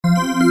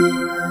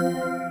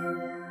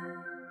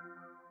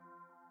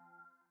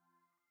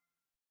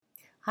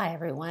Hi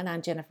everyone,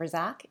 I'm Jennifer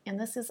Zock, and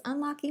this is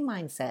Unlocking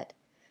Mindset.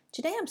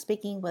 Today I'm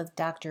speaking with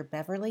Dr.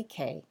 Beverly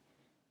Kay.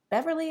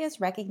 Beverly is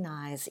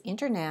recognized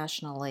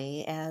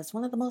internationally as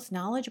one of the most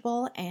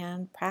knowledgeable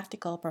and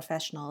practical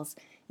professionals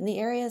in the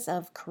areas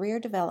of career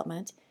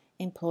development,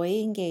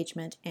 employee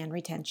engagement, and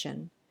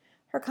retention.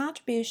 Her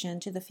contribution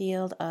to the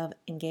field of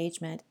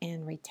engagement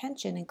and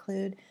retention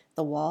include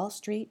the Wall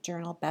Street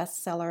Journal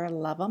bestseller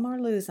Love 'em or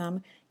Lose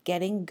 'em,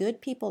 Getting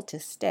Good People to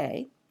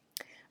Stay.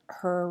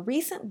 Her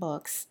recent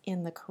books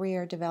in the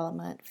career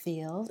development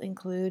field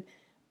include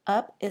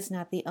Up is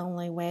Not the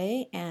Only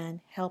Way and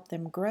Help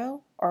Them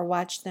Grow or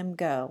Watch Them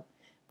Go,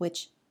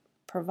 which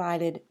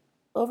provided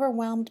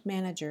overwhelmed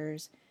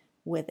managers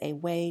with a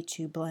way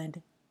to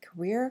blend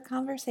career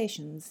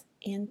conversations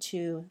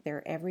into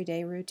their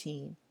everyday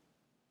routine.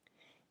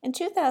 In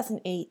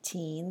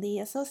 2018, the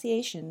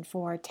Association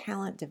for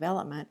Talent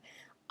Development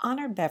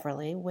honored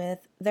Beverly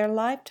with their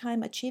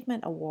Lifetime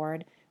Achievement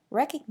Award,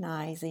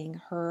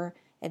 recognizing her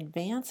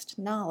advanced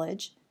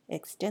knowledge,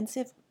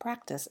 extensive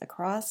practice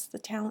across the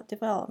talent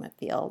development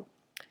field,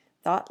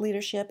 thought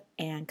leadership,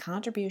 and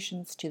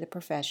contributions to the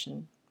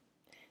profession.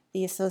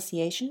 The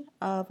Association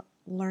of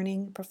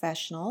Learning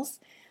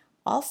Professionals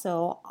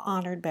also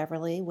honored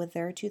Beverly with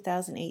their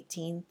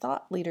 2018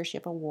 Thought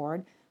Leadership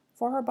Award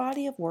for her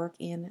body of work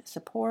in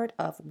support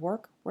of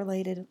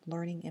work-related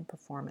learning and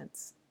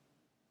performance.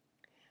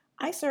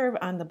 I serve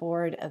on the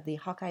board of the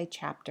Hawkeye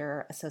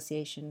Chapter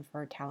Association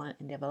for Talent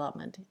and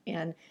Development,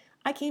 and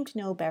I came to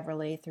know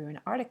Beverly through an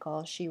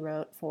article she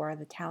wrote for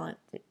the Talent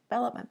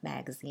Development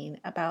magazine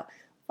about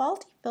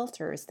faulty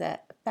filters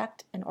that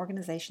affect an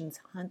organization's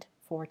hunt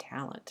for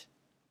talent.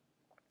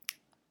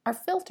 Our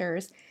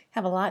filters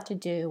have a lot to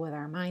do with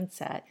our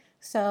mindset,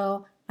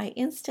 so I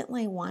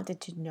instantly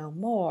wanted to know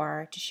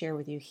more to share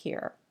with you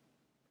here.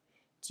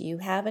 Do you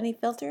have any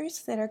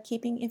filters that are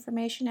keeping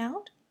information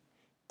out?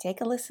 Take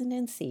a listen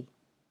and see.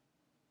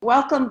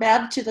 Welcome,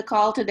 Bev, to the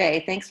call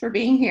today. Thanks for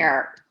being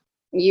here.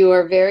 You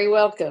are very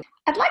welcome.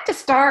 I'd like to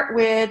start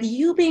with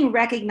you being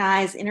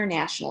recognized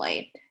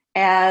internationally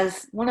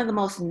as one of the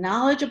most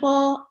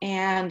knowledgeable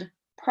and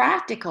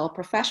practical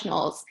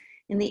professionals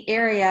in the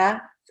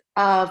area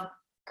of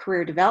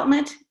career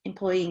development,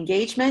 employee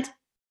engagement,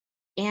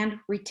 and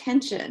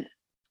retention.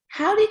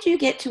 How did you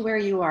get to where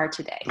you are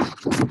today?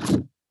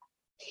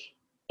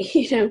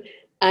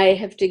 I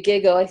have to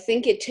giggle. I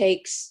think it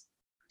takes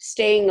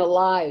staying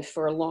alive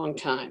for a long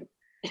time.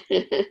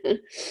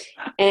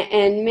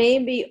 and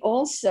maybe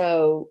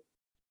also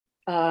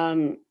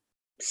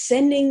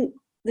sending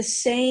the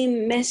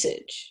same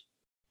message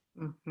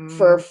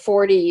for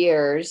 40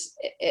 years,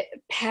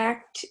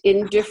 packed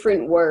in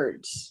different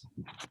words,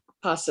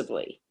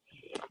 possibly.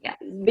 Yeah.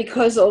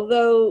 Because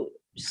although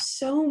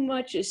so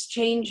much is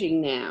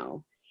changing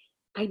now,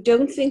 I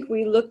don't think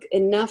we look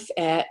enough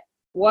at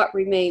what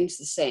remains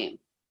the same,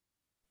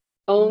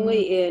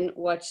 only in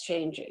what's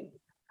changing.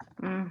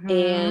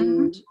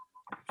 And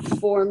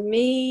for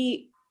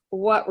me,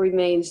 what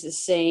remains the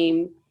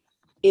same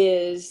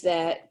is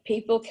that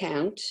people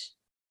count,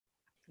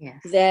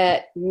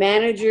 that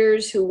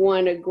managers who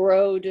want to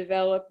grow,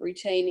 develop,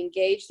 retain,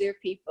 engage their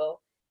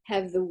people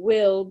have the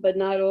will, but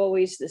not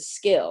always the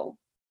skill.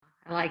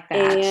 I like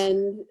that.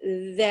 And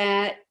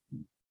that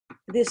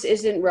this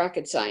isn't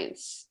rocket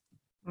science.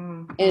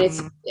 And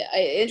it's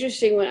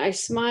interesting when I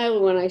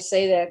smile when I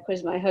say that,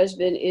 because my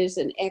husband is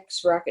an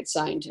ex-rocket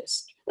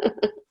scientist.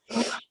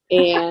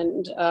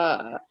 And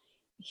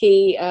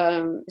he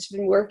has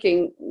been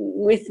working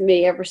with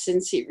me ever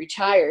since he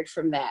retired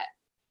from that.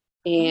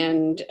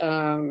 And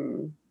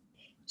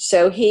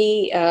so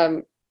he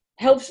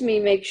helps me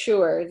make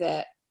sure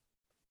that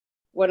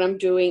what I'm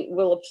doing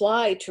will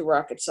apply to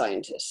rocket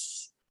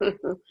scientists.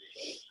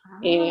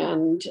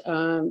 And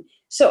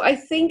so I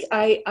think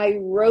I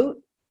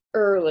wrote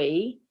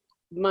early.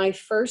 My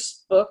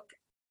first book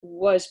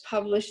was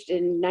published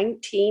in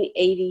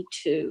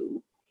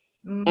 1982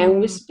 and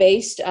was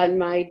based on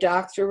my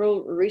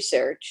doctoral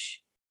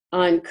research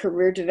on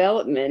career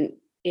development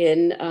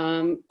in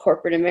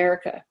corporate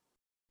America.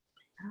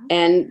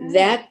 And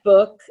that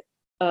book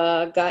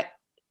got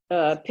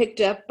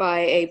picked up by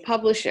a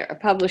publisher,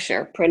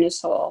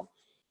 Prentice Hall,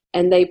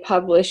 and they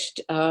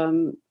published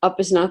Up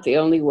is Not the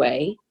Only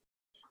Way,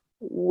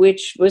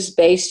 which was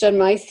based on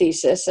my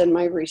thesis and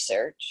my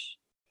research.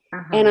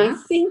 And I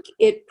think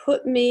it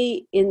put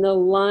me in the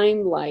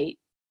limelight,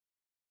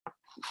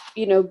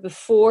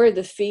 before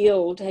the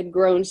field had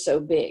grown so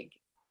big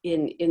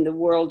in the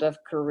world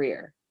of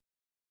career.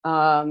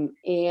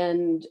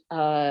 And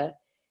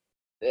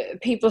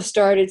people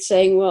started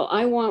saying, well,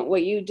 I want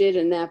what you did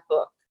in that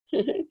book.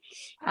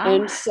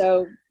 And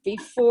so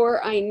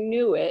before I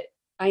knew it,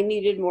 I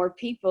needed more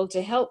people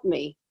to help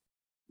me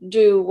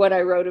do what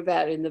I wrote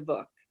about in the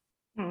book.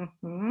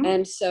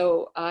 And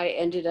so I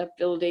ended up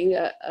building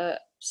a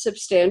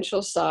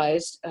substantial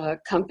sized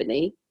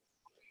company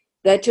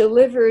that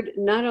delivered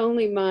not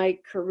only my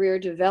career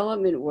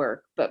development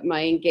work, but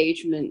my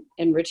engagement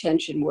and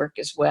retention work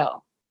as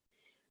well.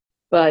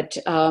 But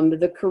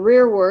the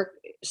career work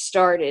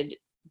started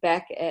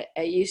back at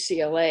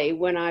UCLA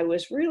when I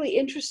was really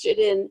interested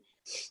in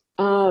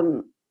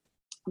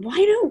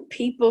why don't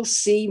people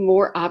see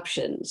more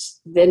options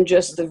than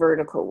just the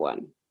vertical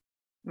one?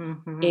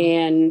 Mm-hmm.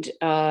 And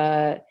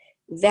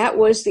that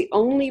was the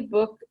only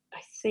book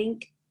I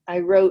think I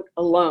wrote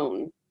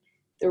alone.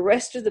 The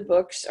rest of the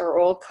books are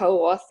all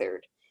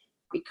co-authored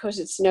because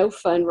it's no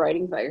fun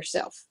writing by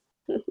yourself.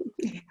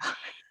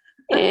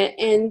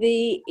 and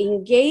the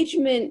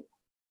engagement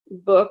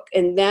book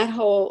and that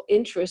whole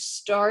interest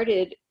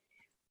started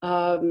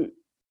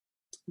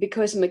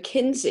because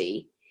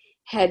McKinsey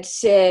had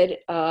said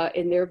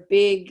in their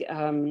big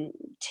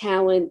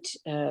talent,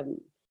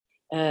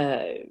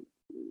 the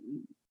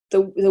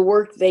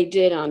work they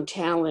did on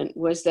talent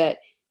was that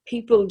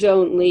people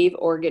don't leave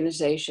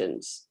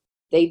organizations.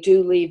 They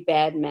do leave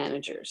bad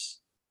managers.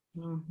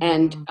 Mm-hmm.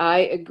 And I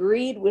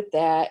agreed with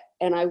that,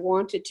 and I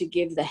wanted to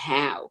give the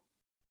how.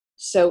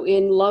 So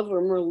in Love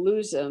 'Em or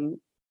Lose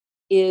 'Em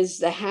is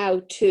the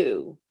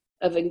how-to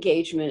of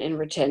engagement and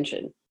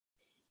retention.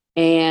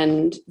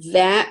 And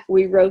that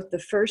we wrote the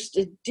first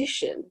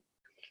edition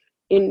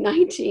in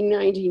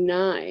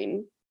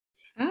 1999,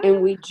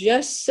 and we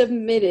just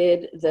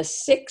submitted the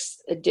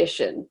 6th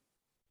edition,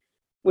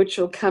 which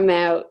will come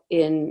out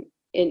in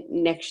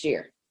next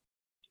year.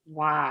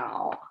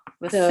 Wow.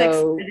 The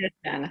 6th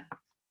edition.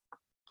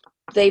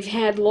 They've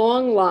had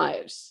long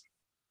lives.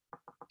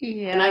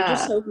 Yeah. And I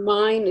just hope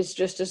mine is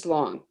just as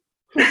long.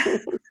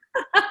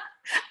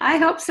 I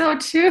hope so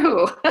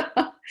too.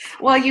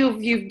 Well,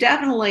 you've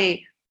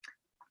definitely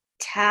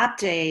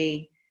tapped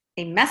a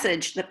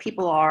message that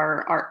people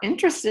are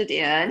interested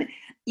in.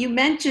 You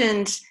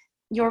mentioned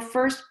your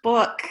first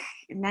book,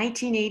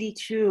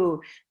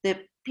 1982,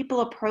 that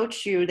people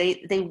approached you.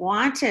 They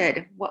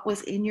wanted what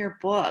was in your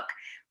book.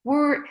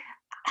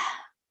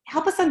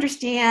 Help us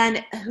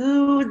understand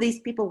who these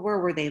people were.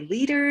 Were they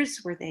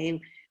leaders? Were they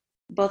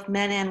both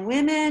men and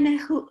women?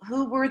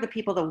 Who were the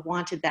people that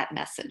wanted that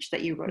message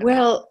that you wrote?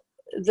 Well,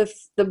 the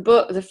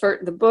book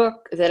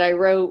that I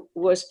wrote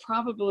was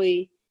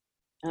probably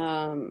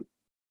only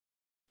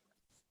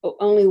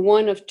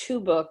one of 2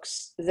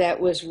 books that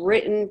was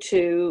written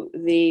to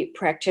the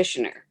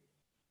practitioner,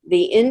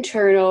 the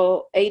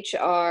internal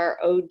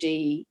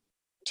HROD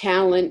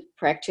talent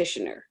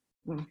practitioner.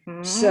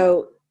 Mm-hmm.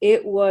 So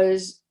it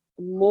was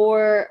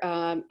more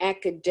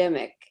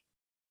academic,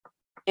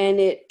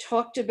 and it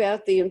talked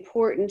about the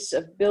importance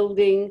of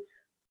building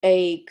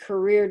a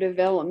career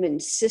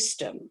development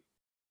system,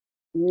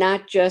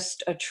 not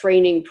just a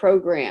training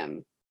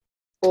program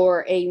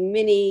or a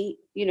mini,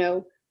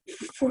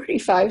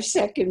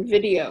 45-second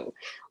video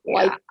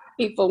like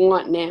people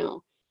want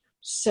now.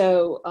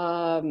 So,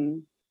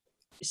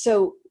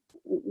 so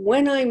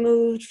when I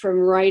moved from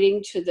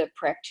writing to the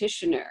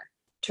practitioner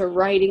to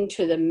writing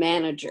to the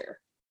manager,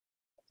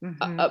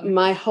 mm-hmm.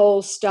 My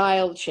whole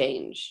style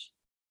changed,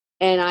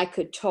 and I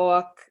could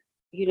talk,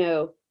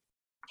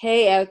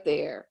 hey, out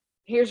there,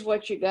 here's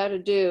what you got to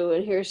do,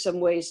 and here's some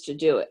ways to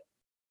do it.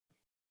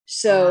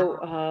 So,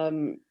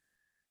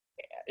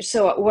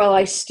 so while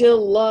I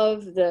still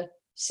love the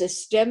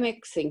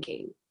systemic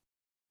thinking,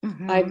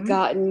 mm-hmm. I've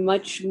gotten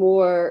much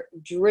more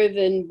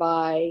driven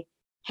by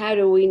how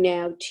do we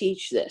now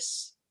teach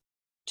this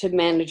to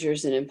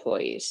managers and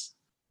employees.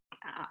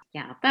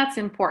 Yeah, that's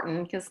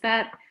important because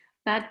that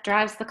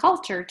drives the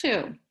culture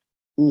too.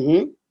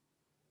 Mm-hmm.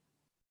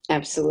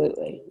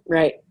 Absolutely.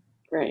 Right.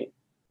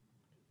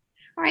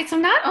 All right, so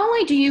not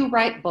only do you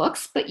write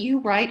books, but you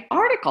write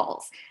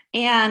articles.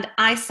 And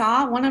I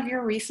saw one of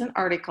your recent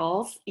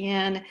articles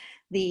in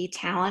the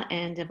Talent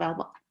and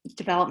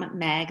Development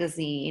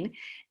magazine,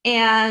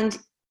 and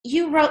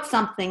you wrote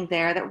something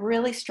there that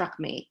really struck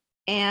me.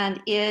 And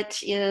it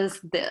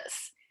is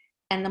this: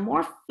 and the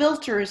more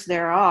filters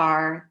there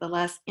are, the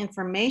less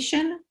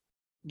information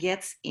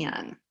gets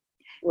in.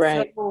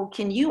 Right. So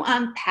can you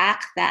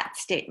unpack that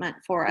statement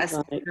for us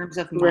in terms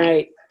of mind?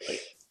 Right.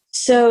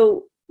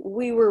 So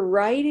we were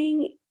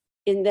writing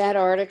in that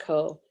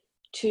article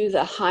to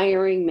the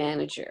hiring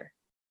manager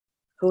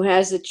who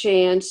has a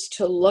chance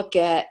to look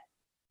at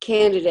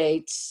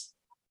candidates,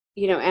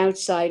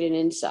 outside and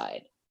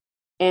inside.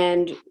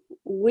 And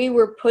we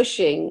were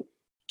pushing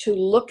to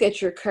look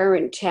at your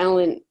current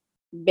talent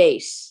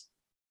base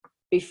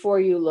before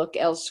you look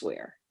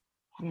elsewhere.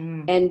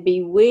 And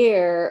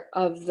beware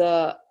of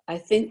I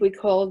think we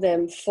call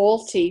them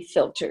faulty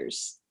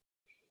filters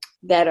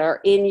that are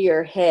in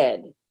your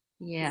head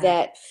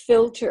that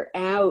filter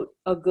out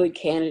a good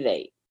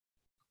candidate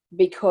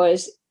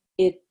because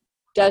it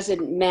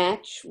doesn't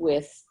match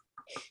with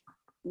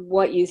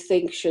what you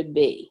think should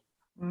be.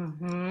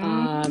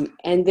 Mm-hmm.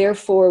 And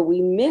therefore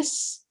we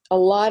miss a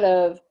lot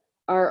of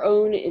our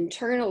own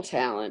internal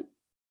talent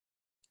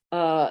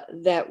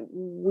that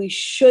we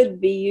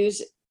should be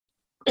using.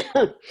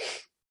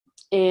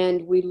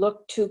 And we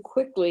look too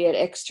quickly at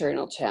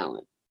external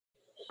talent.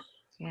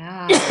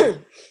 Yeah.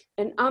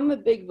 And I'm a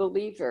big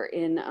believer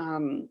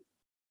in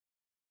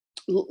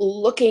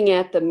looking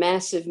at the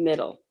massive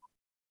middle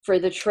for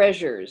the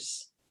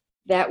treasures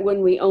that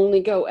when we only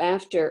go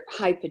after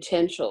high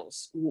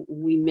potentials,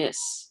 we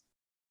miss.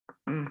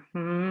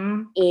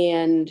 Mm-hmm.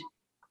 And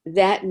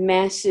that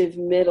massive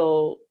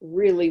middle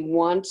really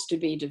wants to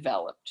be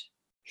developed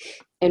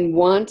and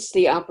wants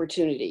the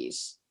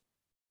opportunities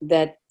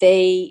that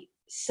they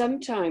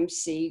sometimes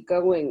see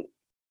going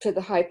to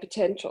the high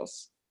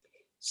potentials.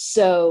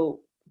 So,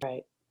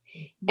 right.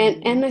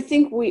 And I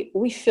think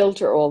we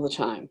filter all the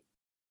time.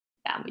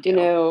 Yeah, we do. You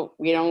know,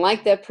 we don't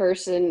like that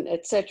person,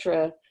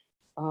 etc.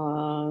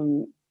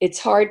 It's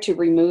hard to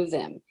remove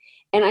them.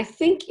 And I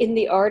think in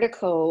the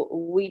article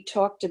we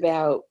talked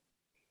about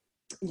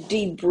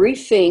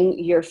debriefing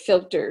your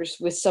filters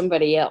with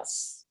somebody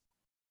else.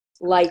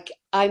 Like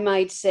I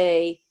might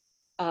say,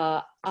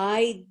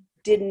 I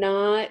did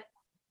not,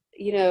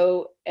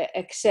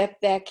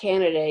 accept that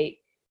candidate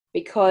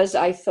because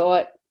I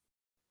thought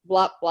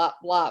blah, blah,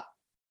 blah.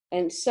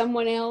 And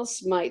someone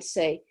else might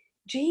say,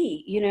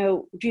 gee,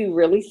 do you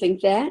really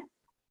think that?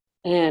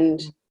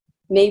 And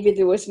maybe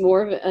there was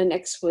more of an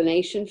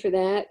explanation for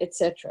that,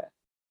 etc.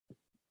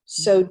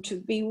 So to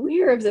be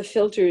aware of the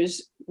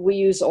filters we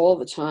use all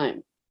the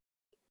time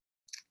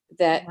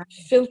that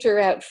filter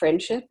out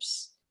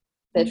friendships,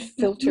 that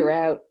filter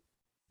out,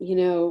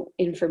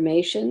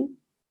 information,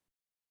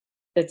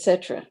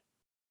 etc.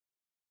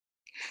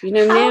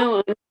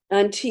 Now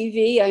on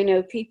TV, I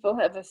know people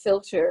have a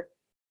filter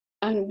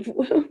on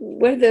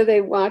whether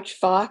they watch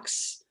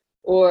Fox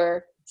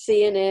or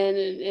CNN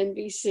and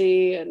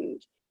NBC,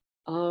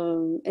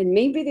 and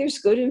maybe there's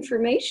good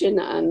information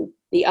on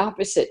the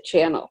opposite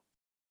channel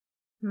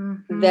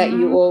that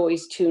you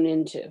always tune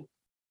into.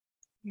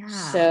 Yeah.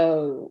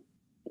 So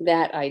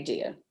that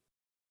idea.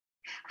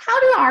 How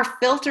do our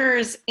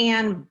filters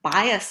and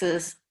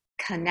biases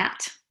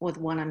connect with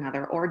one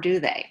another, or do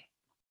they?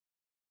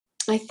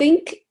 I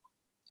think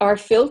I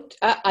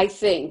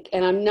think,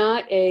 and I'm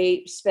not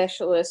a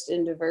specialist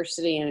in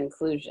diversity and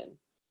inclusion,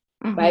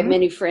 but I have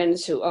many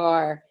friends who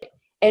are,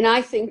 and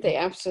I think they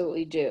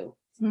absolutely do.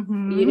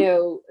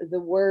 The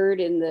word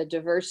in the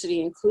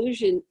diversity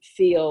inclusion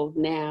field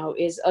now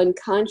is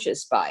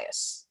unconscious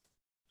bias.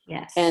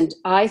 Yes. And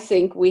I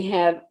think we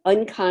have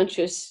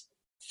unconscious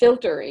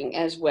filtering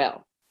as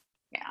well.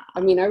 Yeah.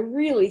 I mean, I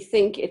really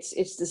think it's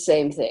the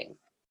same thing.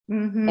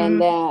 And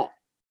that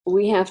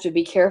we have to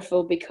be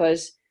careful,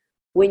 because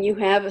when you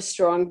have a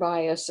strong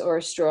bias or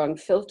a strong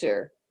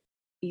filter,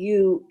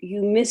 you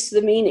miss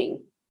the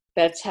meaning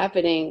that's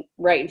happening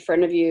right in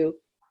front of you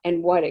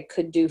and what it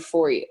could do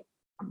for you.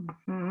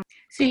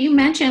 So you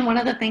mentioned one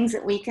of the things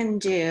that we can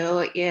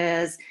do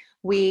is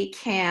we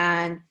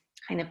can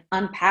kind of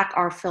unpack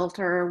our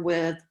filter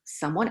with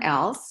someone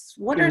else.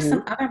 What are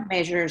some other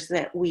measures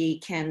that we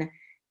can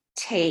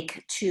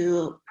take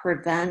to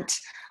prevent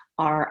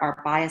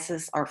our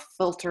biases, our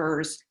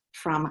filters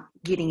from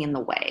getting in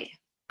the way?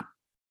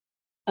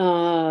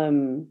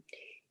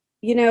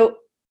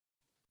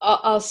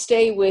 I'll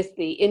stay with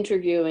the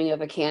interviewing of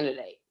a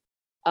candidate.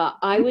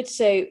 I would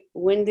say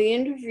when the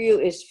interview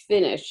is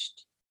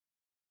finished,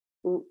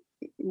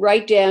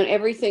 write down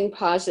everything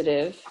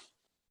positive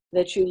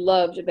that you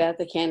loved about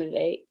the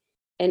candidate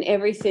and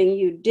everything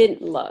you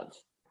didn't love.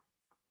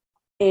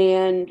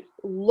 And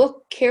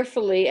look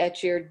carefully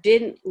at your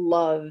didn't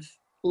love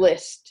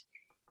list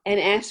and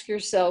ask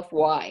yourself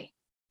why.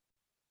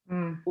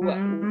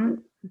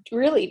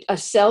 Really a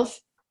self,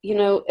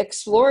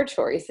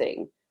 exploratory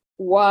thing.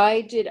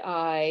 Why did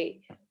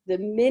the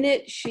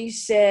minute she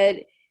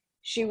said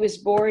she was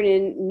born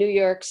in New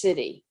York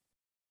City,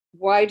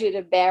 why did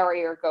a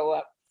barrier go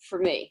up for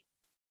me?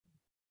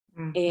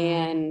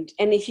 And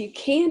if you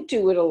can't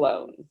do it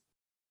alone,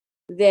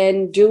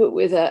 then do it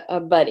with a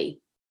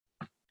buddy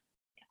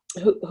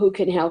who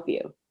can help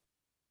you,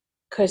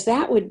 because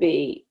that would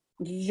be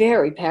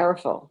very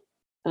powerful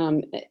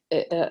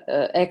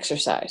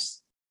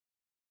exercise.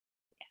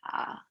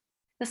 Yeah.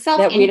 The self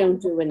that we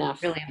don't do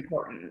enough. Really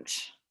important.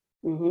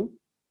 Yeah.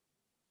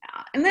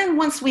 And then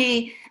once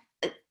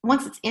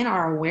it's in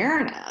our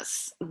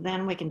awareness,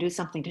 then we can do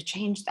something to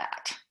change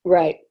that.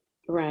 Right.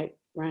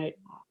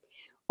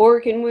 Or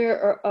we can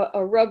wear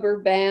a rubber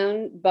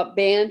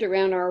band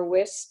around our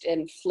wrist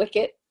and flick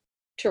it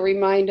to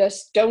remind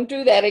us, don't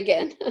do that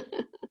again.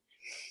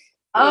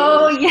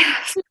 Oh,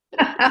 yes.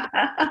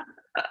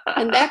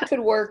 And that could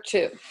work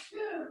too.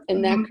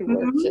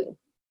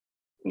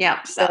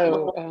 Yeah.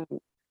 So,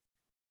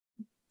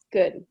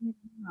 good.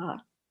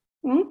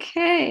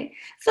 Okay.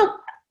 So,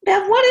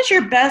 Bev, what is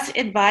your best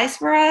advice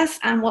for us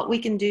on what we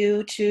can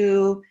do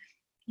to,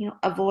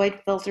 avoid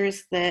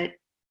filters that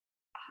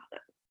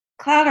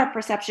cloud our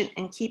perception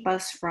and keep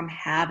us from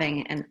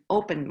having an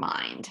open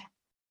mind?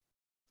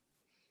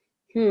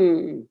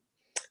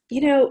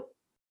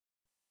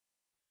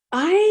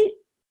 I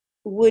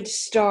would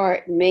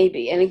start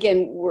maybe, and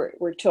again,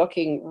 we're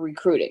talking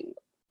recruiting.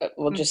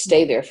 We'll just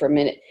stay there for a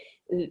minute.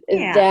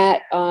 Yeah.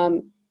 That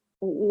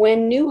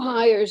when new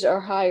hires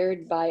are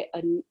hired by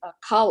a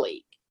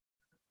colleague,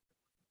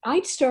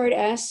 I'd start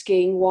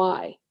asking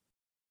why,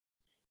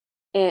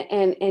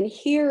 and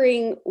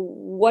hearing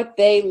what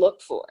they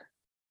look for.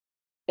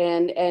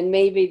 and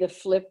maybe the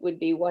flip would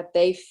be what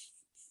they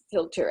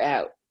filter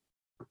out.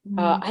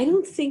 I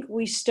don't think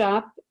we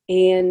stop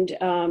and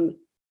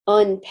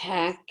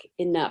unpack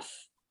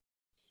enough.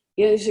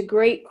 There's a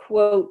great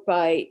quote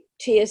by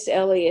T.S.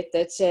 Eliot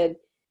that said,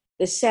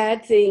 "The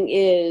sad thing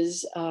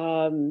is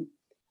to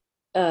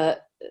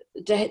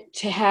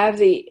have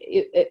the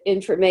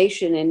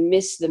information and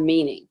miss the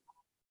meaning,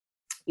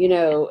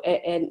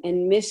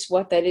 and miss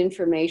what that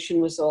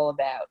information was all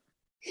about."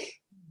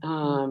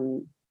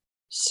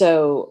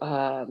 So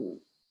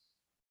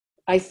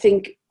I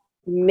think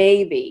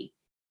maybe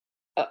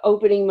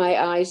opening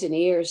my eyes and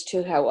ears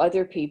to how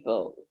other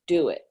people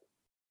do it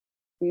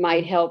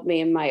might help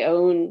me in my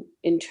own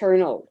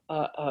internal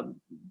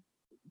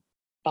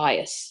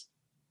bias.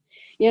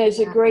 There's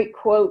a great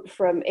quote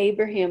from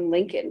Abraham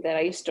Lincoln that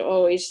I used to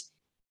always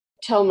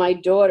tell my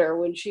daughter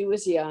when she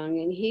was young,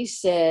 and he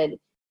said,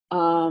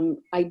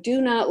 "I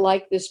do not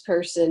like this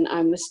person.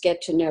 I must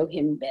get to know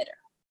him better."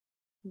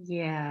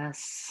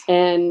 Yes.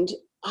 And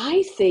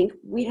I think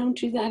we don't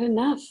do that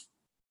enough.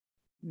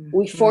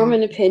 We form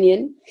an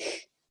opinion,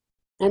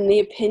 and the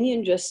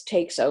opinion just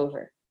takes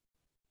over.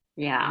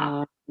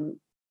 Yeah.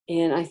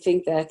 And I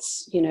think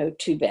that's,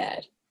 too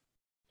bad.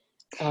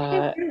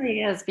 It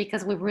really is,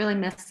 because we really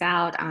miss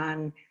out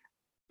on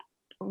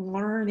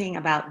learning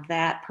about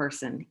that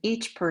person.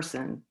 Each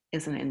person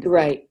is an individual.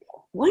 Right.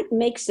 What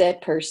makes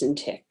that person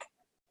tick?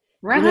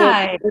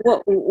 Right.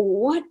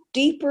 What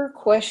deeper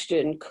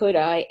question could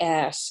I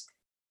ask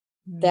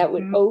that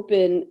would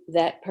open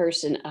that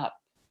person up?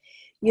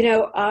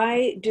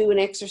 I do an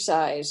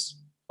exercise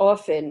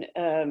often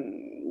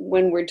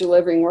when we're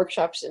delivering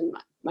workshops, and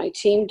my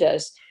team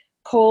does,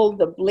 called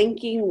the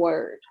blinking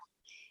word.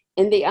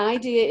 And the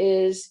idea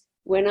is,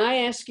 when I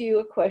ask you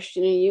a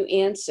question and you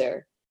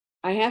answer,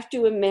 I have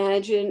to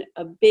imagine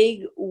a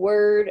big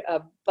word,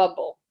 a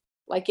bubble,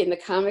 like in the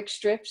comic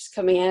strips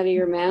coming out of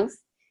your mouth.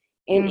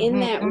 And in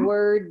that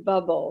word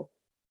bubble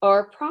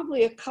are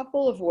probably a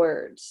couple of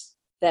words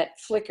that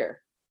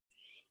flicker.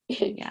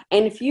 Yeah.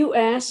 And if you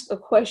ask a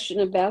question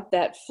about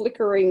that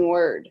flickering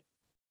word,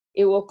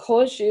 it will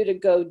cause you to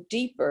go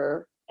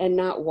deeper and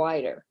not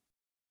wider.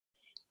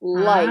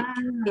 Like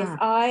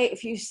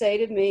if you say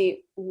to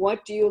me,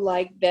 "What do you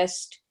like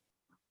best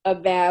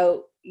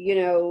about,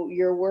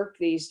 your work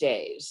these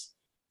days?"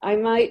 I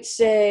might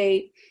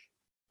say,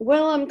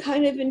 "Well, I'm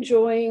kind of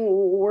enjoying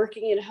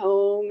working at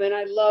home, and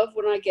I love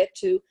when I get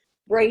to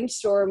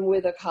brainstorm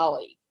with a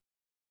colleague."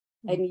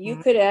 And you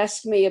could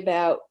ask me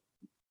about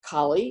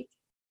colleague.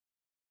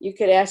 You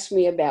could ask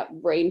me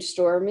about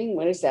brainstorming.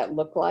 What does that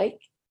look like?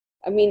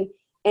 I mean,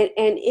 and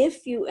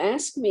if you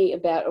ask me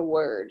about a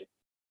word,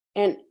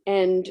 and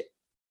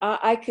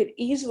I could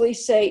easily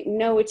say,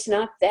 "No, it's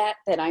not that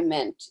I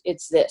meant.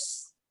 It's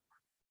this."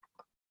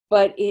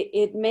 But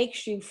it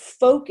makes you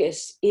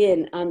focus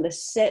in on the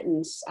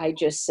sentence I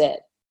just said,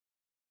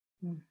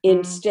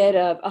 instead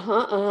of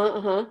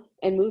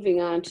and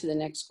moving on to the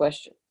next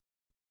question.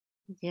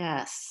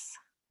 Yes.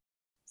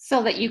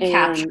 So that you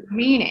capture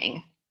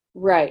meaning.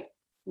 Right.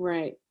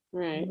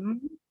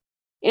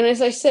 And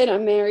as I said,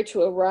 I'm married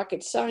to a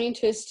rocket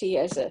scientist. He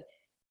has a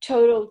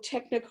total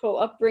technical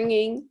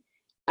upbringing.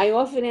 I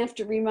often have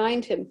to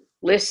remind him,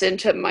 "Listen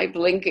to my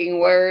blinking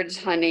words,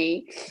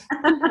 honey."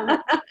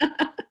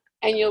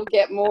 And you'll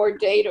get more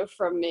data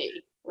from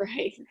me,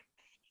 right?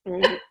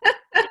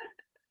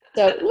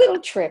 So little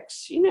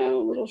tricks,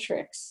 little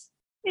tricks.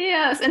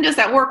 Yes. And does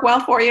that work well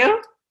for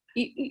you?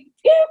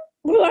 Yeah.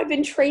 Well, I've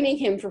been training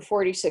him for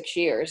 46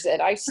 years,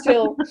 and I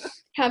still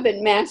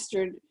haven't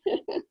mastered.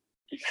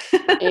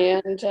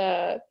 And,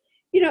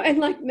 and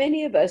like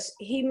many of us,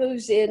 he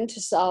moves in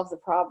to solve the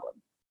problem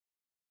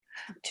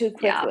too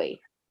quickly.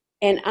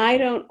 Yeah. And I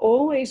don't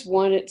always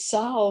want it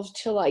solved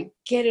till I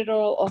get it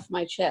all off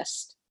my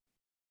chest.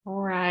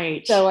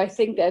 Right. So I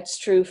think that's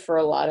true for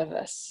a lot of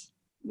us.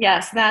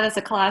 Yes, that is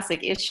a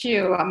classic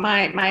issue.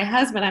 My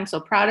husband, I'm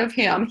so proud of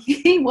him.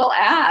 He will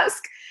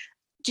ask,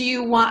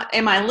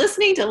 am I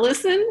listening to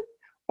listen,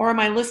 or am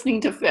I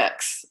listening to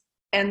fix?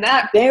 And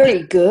that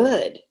very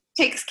good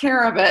takes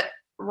care of it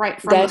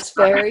right from the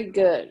start. That's very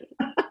good.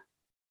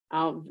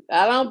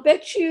 I'll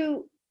bet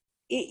you,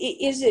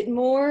 is it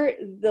more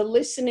the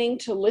listening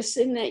to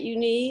listen that you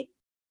need?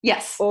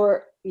 Yes.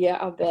 Or, yeah,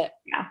 I'll bet.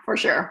 Yeah, for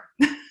sure.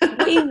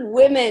 We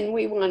women,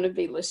 we want to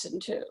be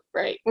listened to,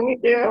 right? We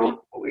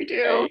do. We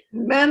do. Right.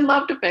 Men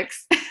love to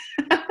fix.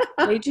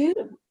 They do.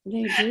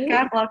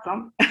 God bless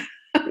them.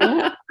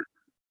 Yeah.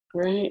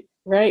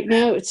 Right.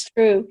 No, it's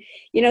true.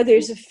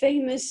 There's a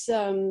famous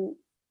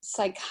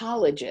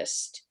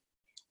psychologist,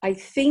 I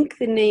think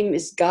the name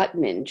is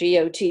Gottman,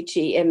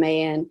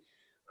 Gottman,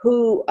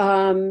 who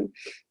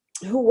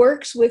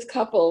works with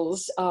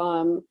couples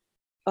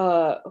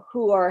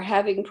who are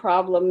having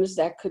problems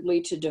that could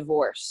lead to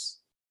divorce.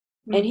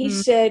 And he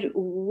said,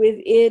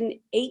 within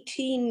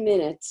 18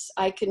 minutes,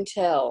 I can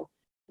tell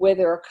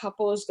whether a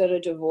couple is going to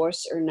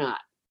divorce or not.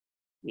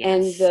 Yes.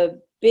 And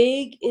the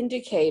big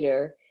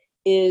indicator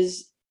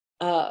is,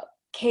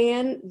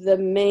 can the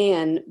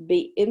man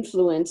be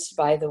influenced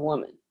by the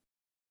woman?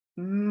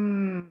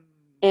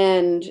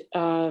 And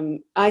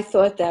I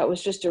thought that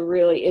was just a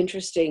really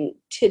interesting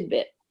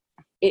tidbit.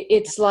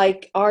 It's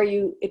like,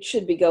 it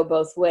should be go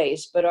both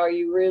ways, but are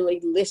you really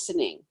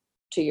listening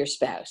to your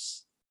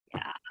spouse?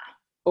 Yeah.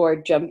 Or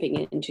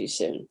jumping in too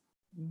soon?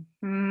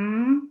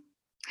 Hmm.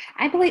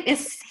 I believe,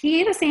 is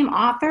he the same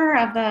author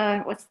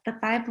of what's the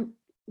 5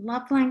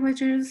 love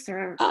languages?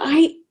 Or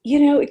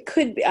it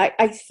could be.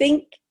 I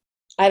think,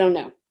 I don't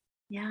know.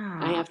 yeah.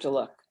 I have to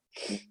look.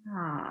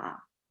 Yeah.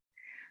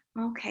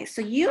 Okay,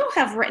 so you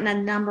have written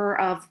a number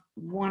of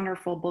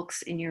wonderful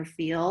books in your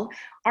field.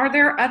 Are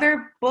there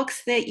other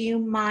books that you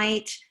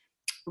might,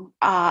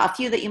 a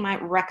few that you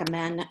might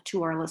recommend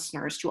to our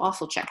listeners to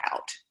also check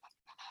out?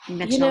 You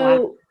mentioned a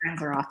lot of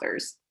friends or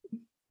authors.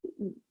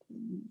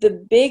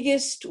 The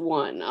biggest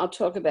one, I'll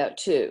talk about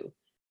two,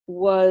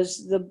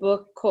 was the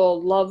book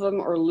called Love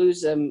 'Em or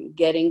Lose 'Em,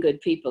 Getting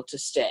Good People to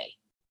Stay.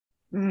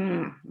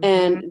 Mm-hmm.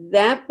 And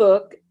that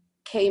book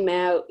came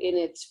out in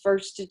its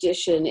first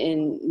edition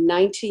in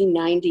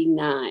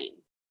 1999.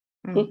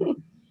 Mm-hmm.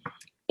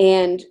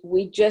 And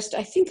we just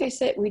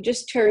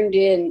turned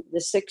in the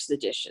 6th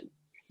edition.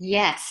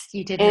 Yes,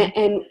 you did.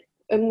 And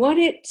what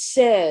it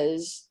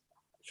says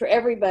for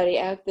everybody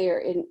out there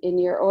in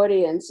your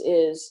audience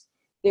is,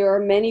 there are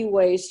many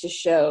ways to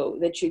show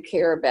that you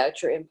care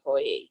about your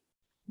employee.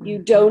 You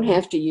don't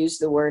have to use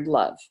the word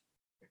love,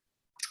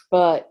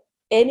 but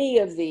any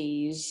of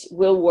these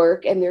will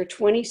work, and there are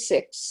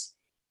 26,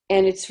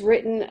 and it's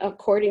written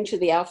according to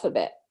the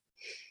alphabet.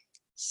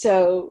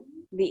 So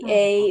the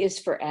A is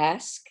for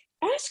ask.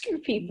 Ask your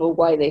people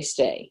why they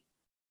stay.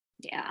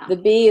 Yeah. The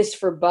B is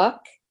for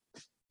buck.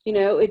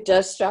 It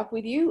does stop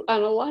with you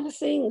on a lot of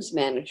things,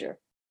 manager,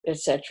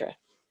 etc.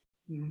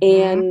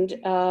 And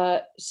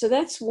so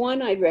that's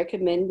one I'd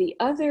recommend. The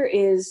other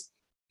is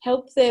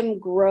help them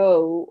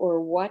grow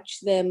or watch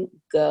them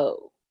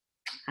go.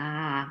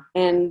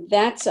 And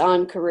that's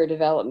on career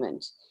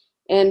development.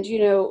 And,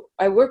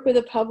 I work with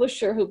a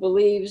publisher who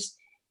believes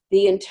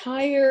the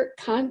entire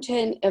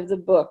content of the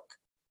book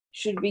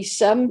should be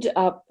summed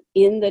up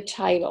in the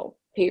title,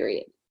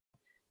 period.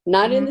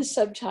 Not in the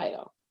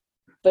subtitle,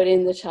 but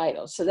in the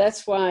title. So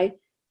that's why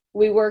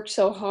we work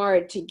so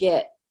hard to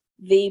get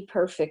the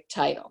perfect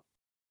title.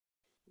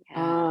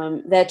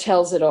 That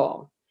tells it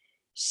all.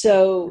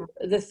 So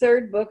the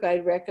third book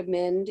I'd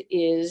recommend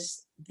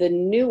is the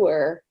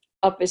newer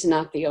Up Is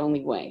Not the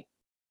Only Way.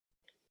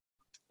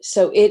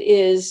 So it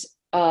is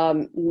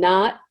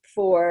not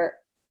for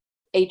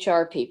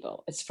HR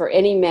people. It's for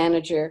any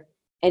manager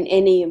and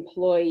any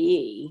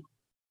employee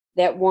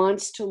that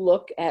wants to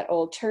look at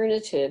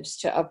alternatives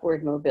to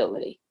upward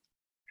mobility.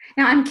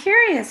 Now, I'm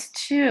curious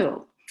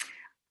too,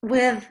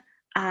 with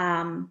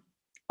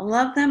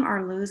Love Them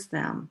or Lose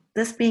Them,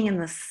 this being in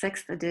the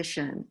 6th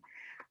edition,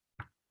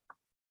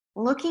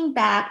 looking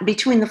back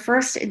between the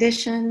 1st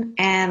edition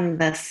and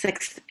the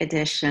 6th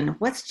edition,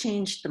 what's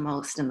changed the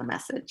most in the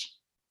message?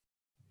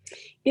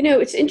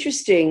 It's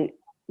interesting.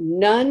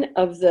 None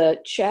of the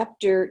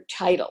chapter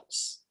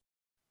titles,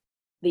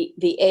 the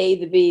A,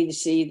 the B, the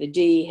C, the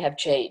D, have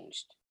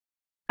changed.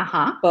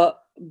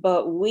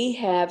 But we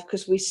have,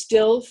 because we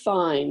still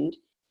find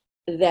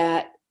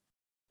that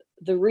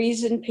the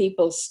reason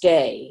people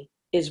stay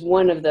is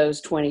one of those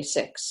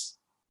 26.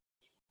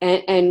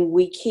 And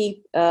we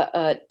keep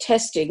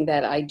testing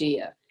that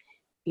idea,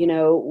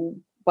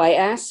 by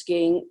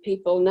asking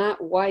people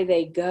not why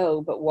they go,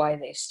 but why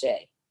they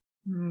stay.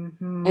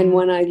 And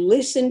when I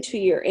listen to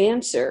your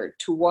answer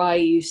to why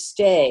you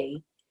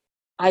stay,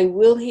 I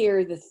will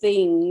hear the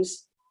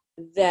things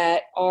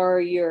that are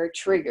your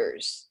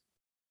triggers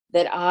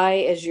that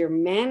I, as your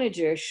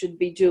manager, should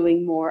be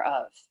doing more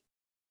of.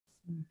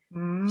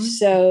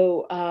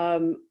 So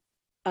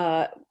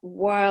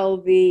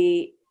while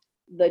the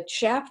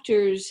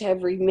chapters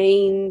have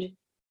remained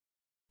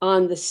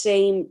on the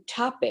same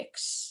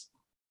topics,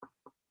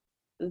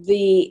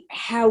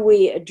 how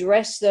we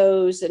address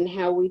those and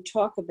how we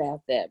talk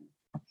about them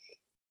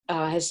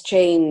has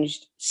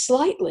changed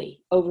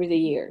slightly over the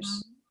years.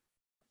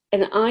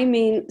 And I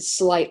mean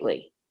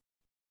slightly.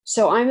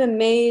 So I'm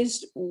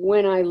amazed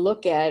when I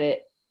look at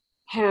it,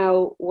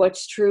 how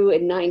what's true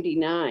in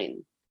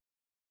 99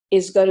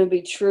 is going to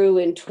be true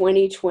in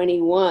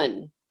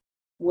 2021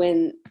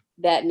 when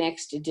that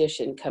next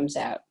edition comes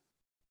out.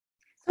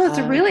 So it's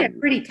really a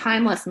pretty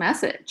timeless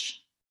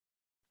message.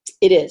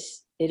 It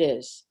is.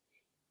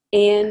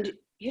 And,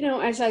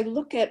 as I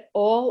look at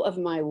all of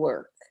my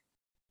work,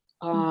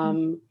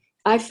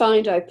 I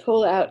find I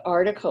pull out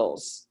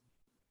articles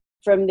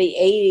from the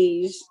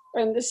 80s,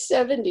 from the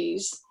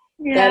 70s,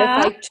 that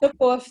if I took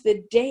off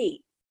the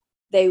date,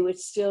 they would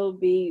still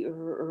be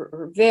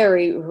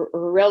very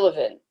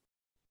relevant.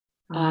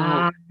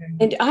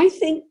 And I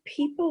think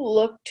people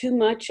look too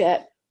much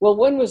at, well,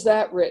 when was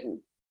that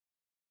written?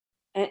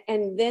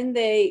 And then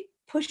they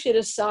push it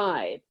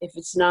aside if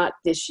it's not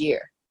this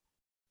year.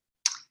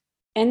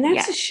 And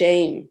that's a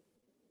shame,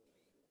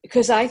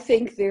 because I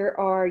think there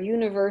are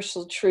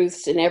universal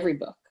truths in every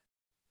book.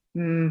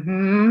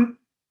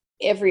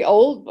 Every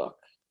old book,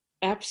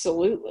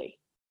 absolutely.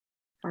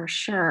 For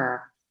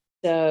sure.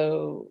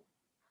 So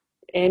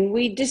And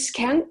we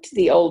discount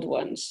the old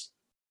ones.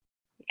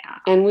 Yeah.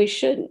 And we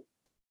shouldn't.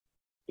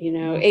 You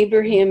know,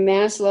 Abraham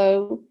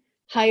Maslow,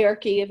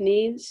 hierarchy of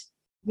needs,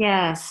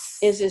 Yes.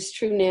 is as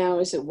true now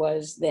as it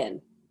was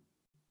then.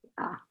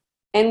 Yeah.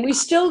 And we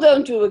still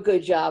don't do a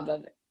good job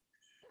of it.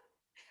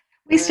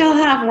 We still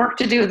have work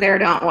to do there,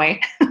 don't we?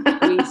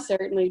 We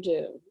certainly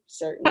do.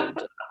 Certainly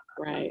do.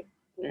 Right.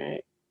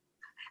 Right.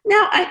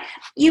 Now,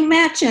 you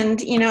mentioned,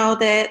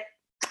 that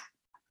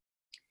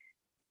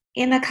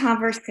in a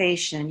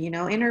conversation,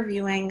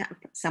 interviewing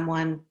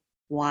someone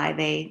why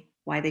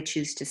they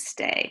choose to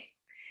stay,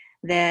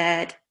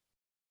 that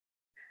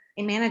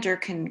a manager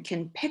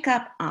can pick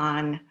up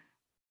on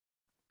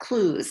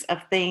clues of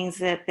things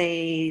that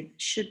they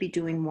should be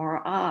doing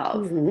more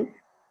of. Mm-hmm.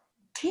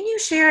 Can you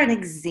share an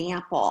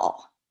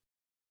example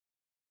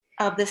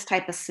of this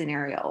type of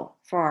scenario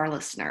for our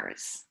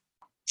listeners?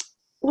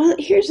 Well,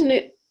 here's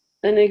an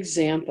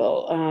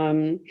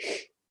example.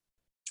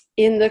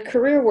 In the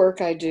career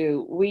work I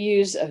do, we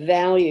use a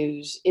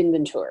values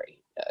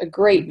inventory, a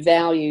great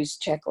values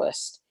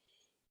checklist.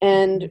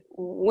 And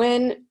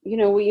when,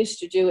 we used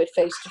to do it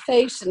face to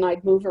face, and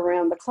I'd move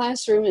around the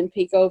classroom and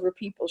peek over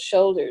people's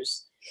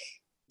shoulders.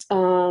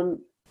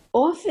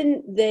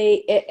 Often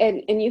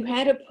and you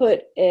had to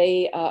put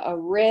a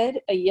red,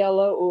 a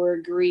yellow, or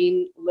a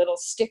green little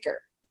sticker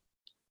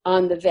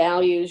on the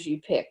values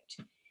you picked.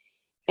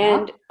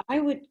 And I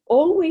would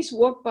always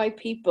walk by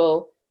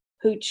people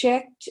who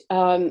checked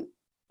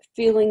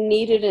feeling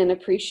needed and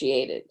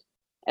appreciated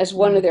as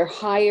one of their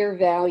higher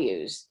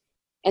values,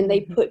 and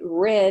they put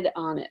red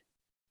on it.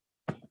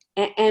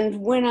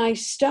 And when I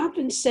stop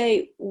and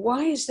say,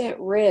 why is that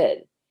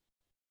red?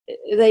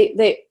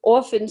 They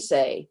often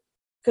say,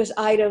 because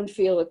I don't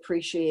feel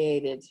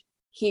appreciated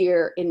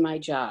here in my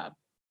job.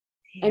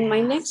 Yes. And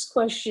my next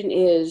question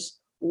is,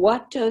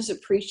 what does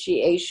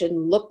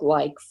appreciation look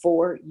like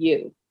for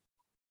you?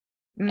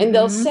 And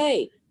they'll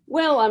say,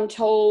 well, I'm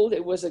told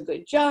it was a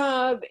good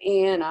job,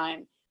 and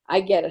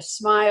I get a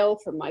smile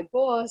from my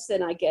boss,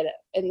 and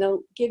and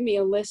they'll give me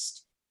a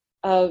list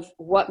of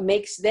what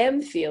makes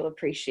them feel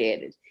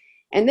appreciated.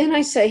 And then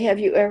I say, have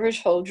you ever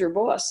told your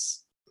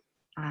boss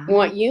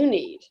what you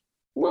need?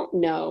 Well,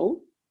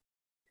 no.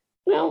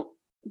 Well,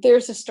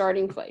 there's a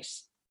starting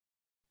place.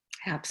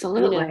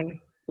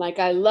 Absolutely. Like,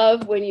 I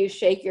love when you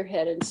shake your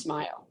head and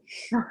smile.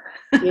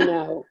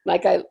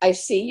 Like I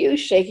see you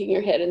shaking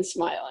your head and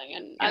smiling,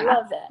 and I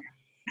love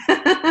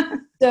that.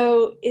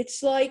 So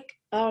it's like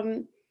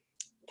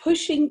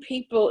pushing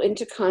people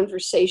into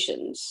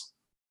conversations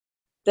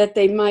that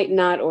they might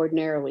not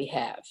ordinarily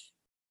have,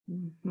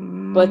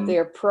 but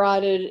they're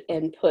prodded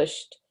and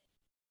pushed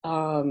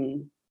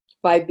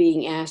by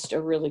being asked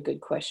a really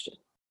good question.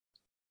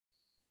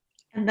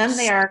 And then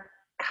they are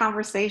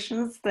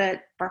conversations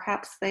that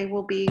perhaps they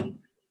will be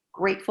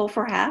grateful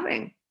for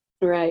having.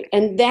 Right.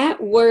 And that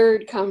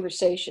word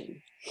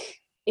conversation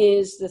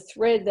is the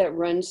thread that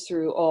runs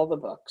through all the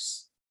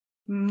books.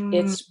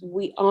 It's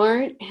we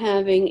aren't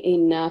having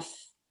enough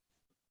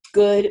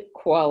good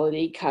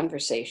quality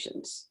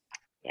conversations.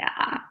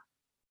 Yeah.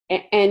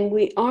 And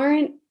we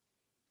aren't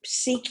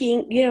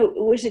seeking,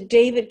 was it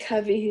David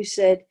Covey who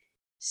said,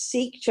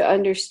 seek to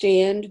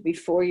understand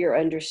before you're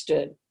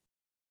understood?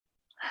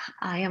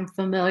 I am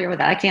familiar with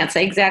that. I can't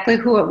say exactly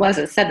who it was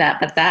that said that,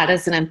 but that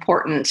is an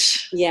important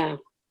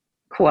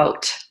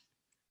quote.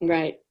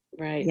 Right,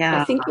 right.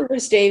 Yeah. I think it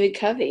was David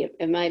Covey.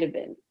 It might have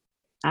been.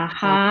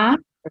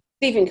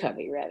 Stephen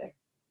Covey, rather.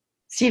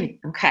 Stephen,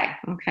 okay.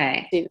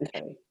 Stephen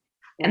Covey. Right.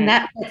 And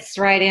that fits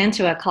right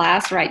into a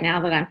class right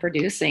now that I'm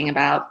producing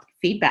about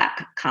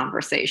feedback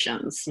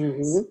conversations.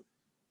 Mm-hmm.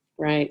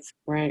 Right.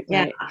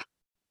 Yeah.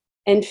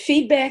 And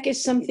feedback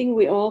is something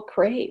we all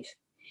crave.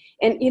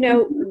 And,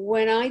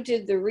 when I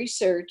did the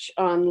research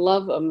on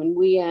Love 'Em and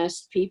we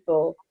asked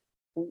people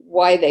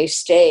why they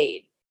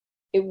stayed,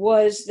 it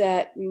was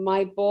that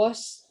my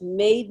boss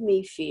made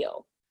me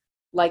feel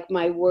like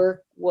my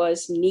work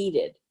was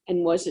needed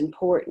and was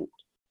important.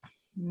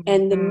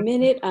 And the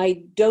minute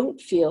I don't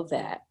feel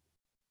that,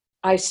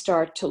 I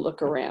start to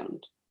look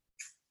around.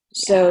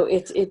 So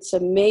it's a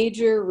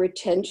major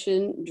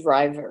retention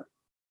driver.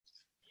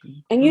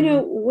 And,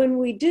 when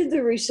we did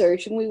the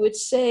research and we would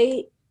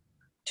say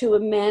to a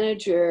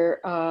manager,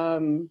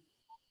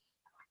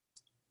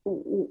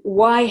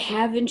 why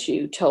haven't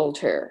you told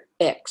her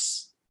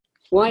X?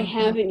 Why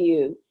haven't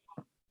you?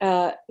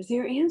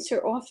 Their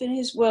answer often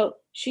is, well,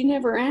 she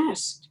never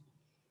asked.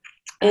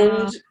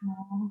 And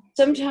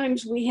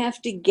sometimes we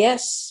have to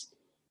guess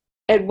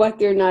at what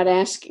they're not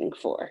asking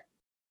for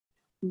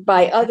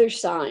by other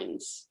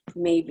signs,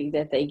 maybe,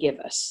 that they give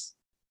us.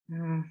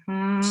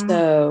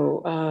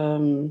 So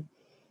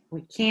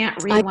we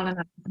can't read one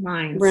another's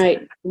minds.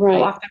 Right.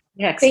 Right.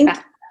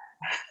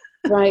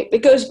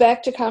 It goes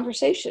back to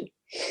conversation.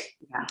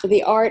 Yeah.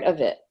 The art of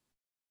it.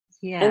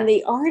 Yeah. And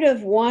the art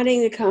of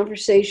wanting the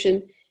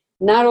conversation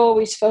not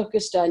always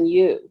focused on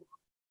you,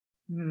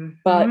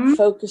 but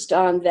focused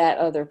on that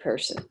other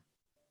person.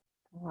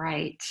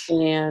 Right.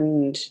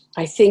 And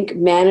I think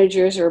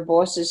managers or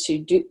bosses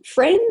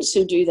friends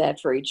who do that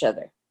for each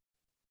other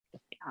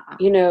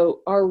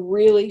are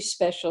really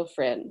special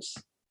friends.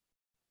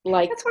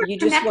 Like That's where you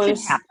just want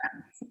connection to,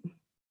 happens.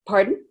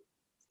 pardon?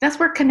 That's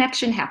where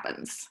connection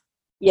happens.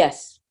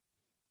 Yes.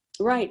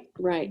 Right,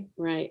 right,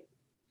 right.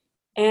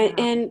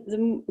 And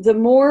Yeah. the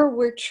more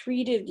we're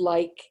treated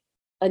like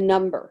a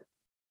number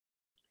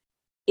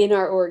in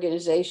our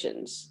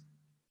organizations,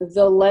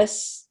 the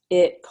less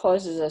it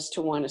causes us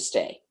to want to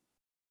stay.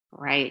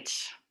 Right.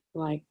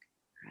 Like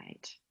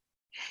Right.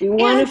 we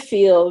want And to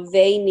feel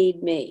they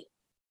need me.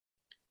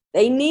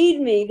 They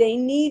need me. They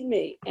need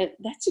me. And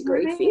that's a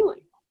great right.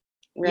 feeling.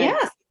 Right.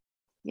 Yes.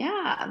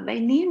 Yeah. They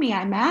need me.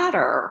 I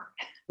matter.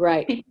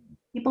 Right.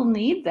 People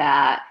need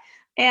that.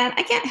 And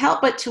I can't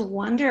help but to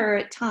wonder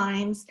at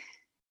times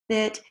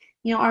that,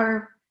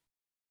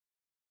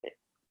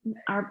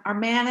 our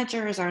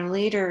managers, our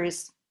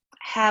leaders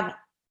have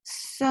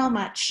so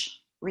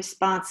much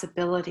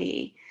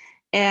responsibility,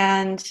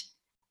 and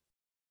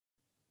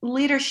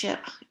leadership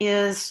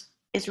is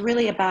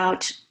really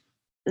about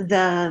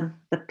the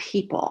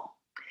people.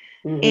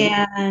 Mm-hmm.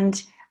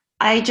 And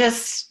I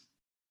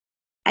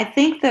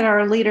think that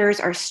our leaders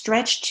are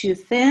stretched too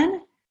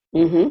thin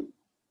Mm-hmm.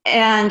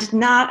 and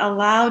not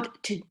allowed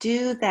to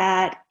do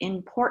that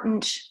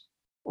important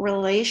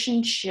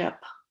relationship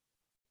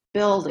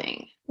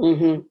building.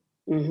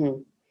 Mm-hmm.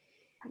 Mm-hmm.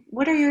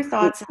 What are your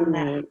thoughts on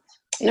that? Right.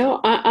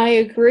 No, I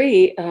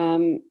agree.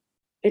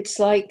 It's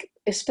like,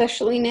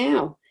 especially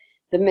now,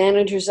 the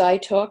managers I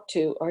talk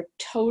to are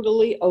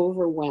totally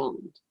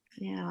overwhelmed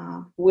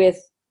Yeah. with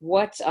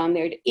what's on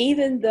there.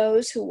 Even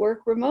those who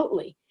work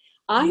remotely.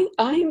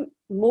 I'm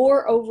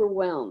more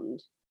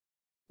overwhelmed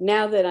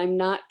now that I'm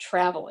not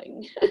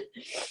traveling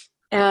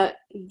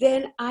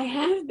than I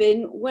have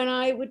been when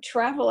I would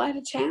travel out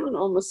of town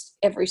almost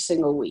every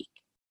single week.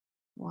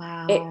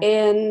 Wow.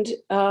 And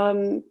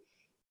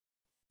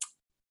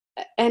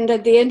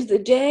at the end of the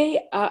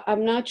day,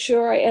 I'm not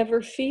sure I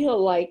ever feel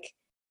like,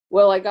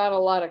 well, I got a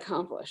lot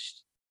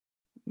accomplished.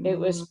 It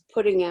was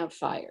putting out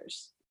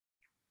fires.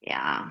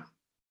 Yeah.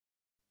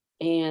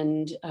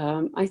 And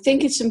I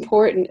think it's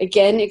important.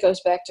 Again, it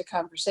goes back to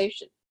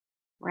conversation.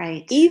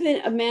 Right.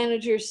 Even a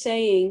manager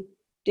saying,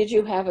 did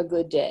you have a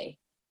good day?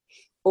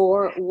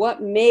 Or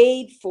what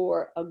made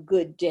for a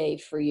good day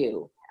for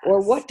you?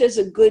 Or what does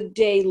a good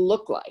day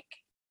look like?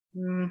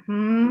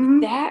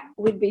 Mm-hmm. That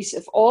would be,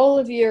 if all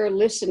of your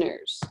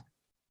listeners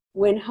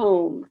went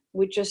home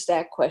with just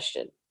that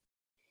question,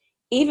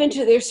 even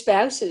to their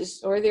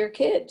spouses or their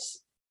kids,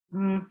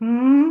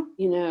 Mm-hmm.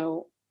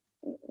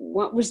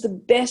 what was the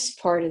best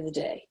part of the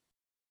day?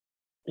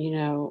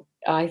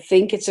 I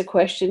think it's a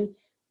question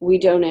we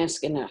don't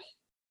ask enough.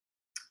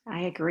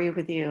 I agree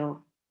with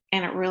you.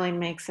 And it really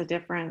makes a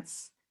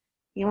difference.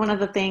 One of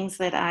the things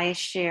that I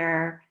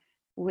share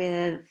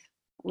with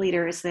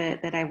leaders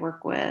that I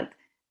work with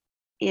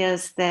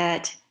is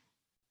that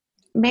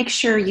make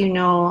sure you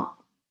know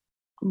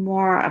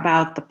more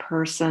about the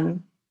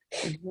person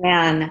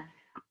than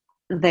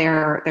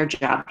their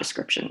job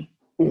description.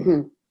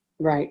 Mm-hmm.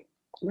 Right,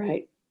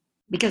 right.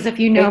 Because if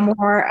you know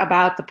more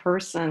about the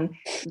person,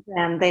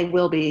 then they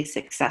will be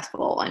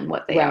successful in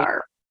what they Right.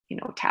 are,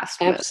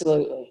 tasked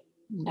Absolutely.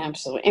 with.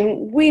 Absolutely.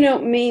 And we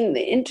don't mean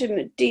the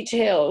intimate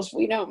details.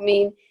 We don't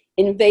mean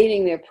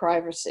invading their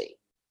privacy,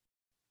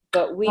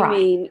 but we Right.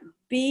 mean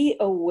be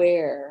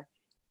aware,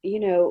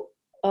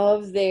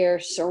 of their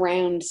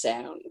surround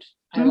sound,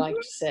 I like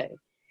to say,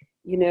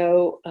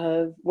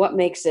 of what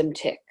makes them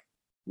tick,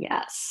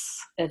 Yes.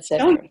 etc.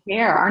 Don't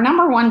care. Our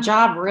number one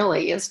job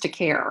really is to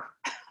care.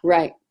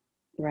 Right,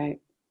 right.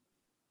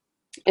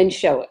 And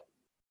show it.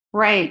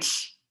 Right.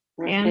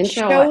 Right. And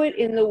show it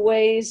in the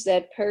ways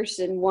that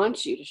person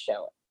wants you to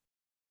show it.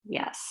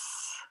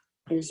 Yes.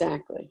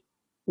 Exactly.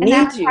 And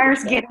that Needs you to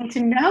requires show getting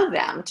to know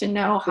them, to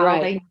know how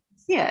Right. they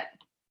see it.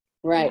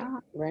 Right, Yeah.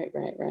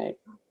 right.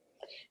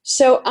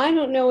 So I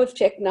don't know if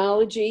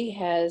technology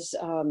has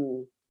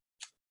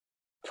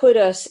put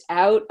us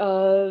out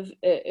of,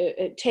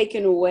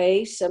 taken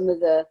away some of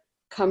the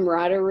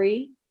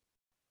camaraderie,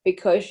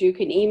 because you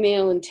can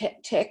email and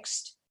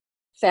text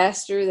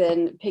faster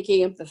than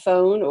picking up the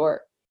phone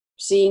or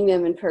seeing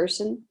them in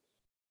person.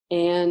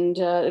 And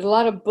there's a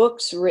lot of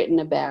books written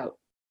about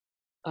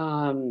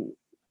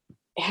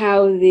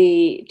how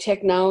the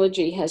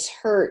technology has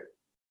hurt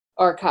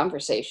our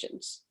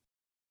conversations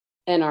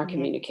and our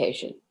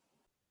communication.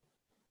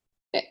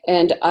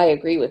 And I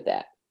agree with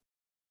that.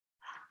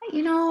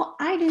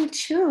 I do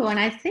too. And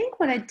I think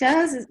what it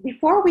does is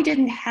before we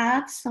didn't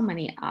have so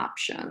many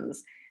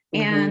options,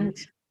 and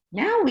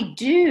now we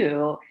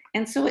do.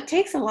 And so it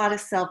takes a lot of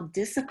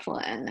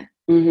self-discipline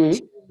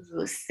to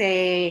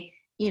say,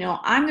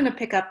 I'm going to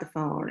pick up the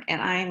phone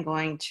and I'm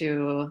going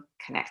to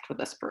connect with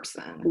this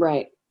person.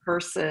 Right.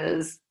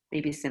 Versus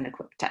maybe send a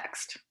quick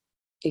text.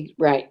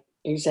 Right.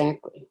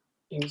 Exactly.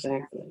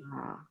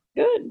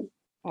 Good.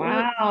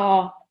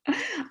 Wow.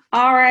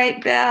 All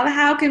right, Bev,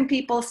 how can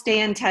people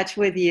stay in touch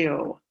with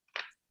you?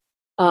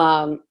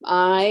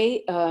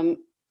 I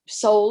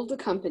sold the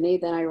company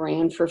that I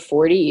ran for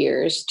 40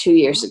 years 2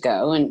 years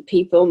ago, and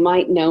people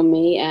might know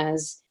me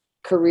as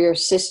Career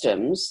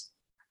Systems.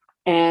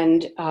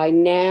 And I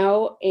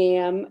now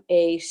am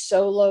a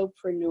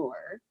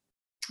solopreneur.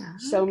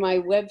 So my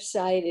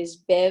website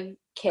is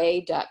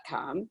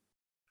bevk.com,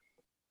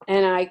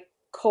 and I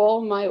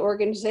call my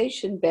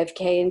organization Bev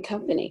K and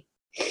Company,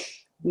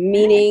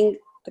 meaning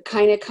the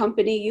kind of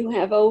company you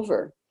have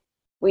over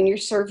when you're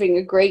serving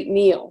a great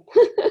meal.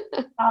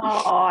 Oh,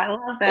 I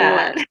love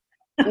that.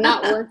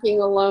 Not working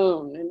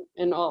alone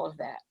and all of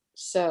that.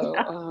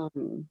 So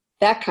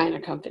that kind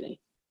of company.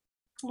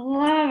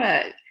 Love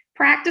it.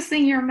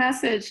 Practicing your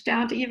message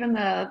down to even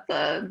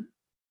the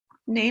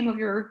name of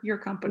your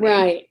company.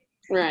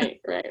 Right.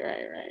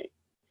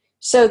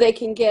 So they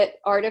can get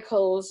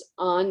articles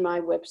on my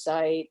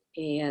website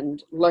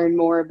and learn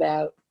more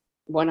about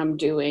what I'm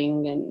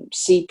doing and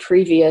see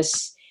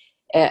previous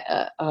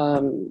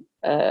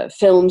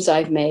films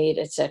I've made,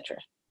 etc.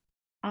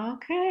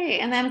 Okay.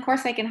 And then of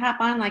course they can hop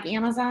on like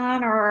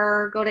Amazon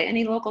or go to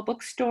any local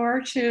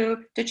bookstore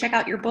to check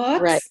out your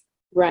books.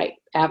 Right.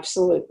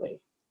 Absolutely.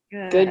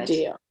 Good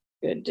deal.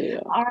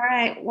 All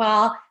right.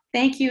 Well,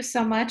 thank you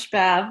so much,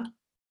 Bev.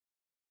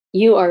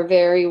 You are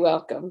very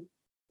welcome.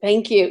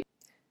 Thank you.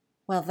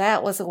 Well,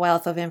 that was a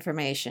wealth of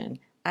information.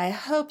 I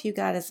hope you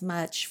got as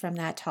much from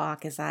that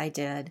talk as I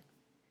did.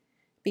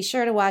 Be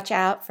sure to watch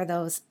out for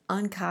those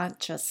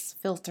unconscious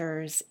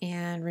filters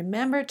and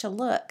remember to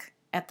look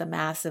at the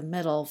massive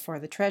middle for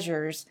the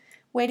treasures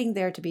waiting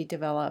there to be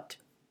developed.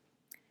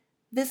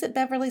 Visit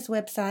Beverly's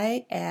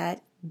website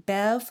at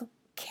bevkay.com,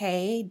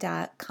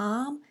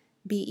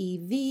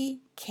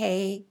 BEVKAYE.com,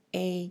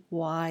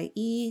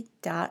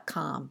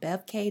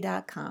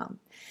 bevk.com,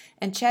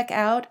 and check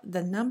out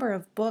the number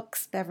of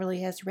books Beverly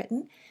has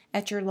written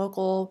at your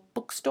local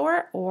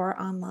bookstore or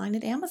online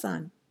at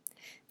Amazon.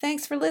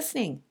 Thanks for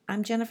listening.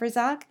 I'm Jennifer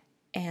Zock,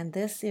 and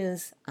this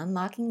is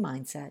Unlocking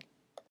Mindset.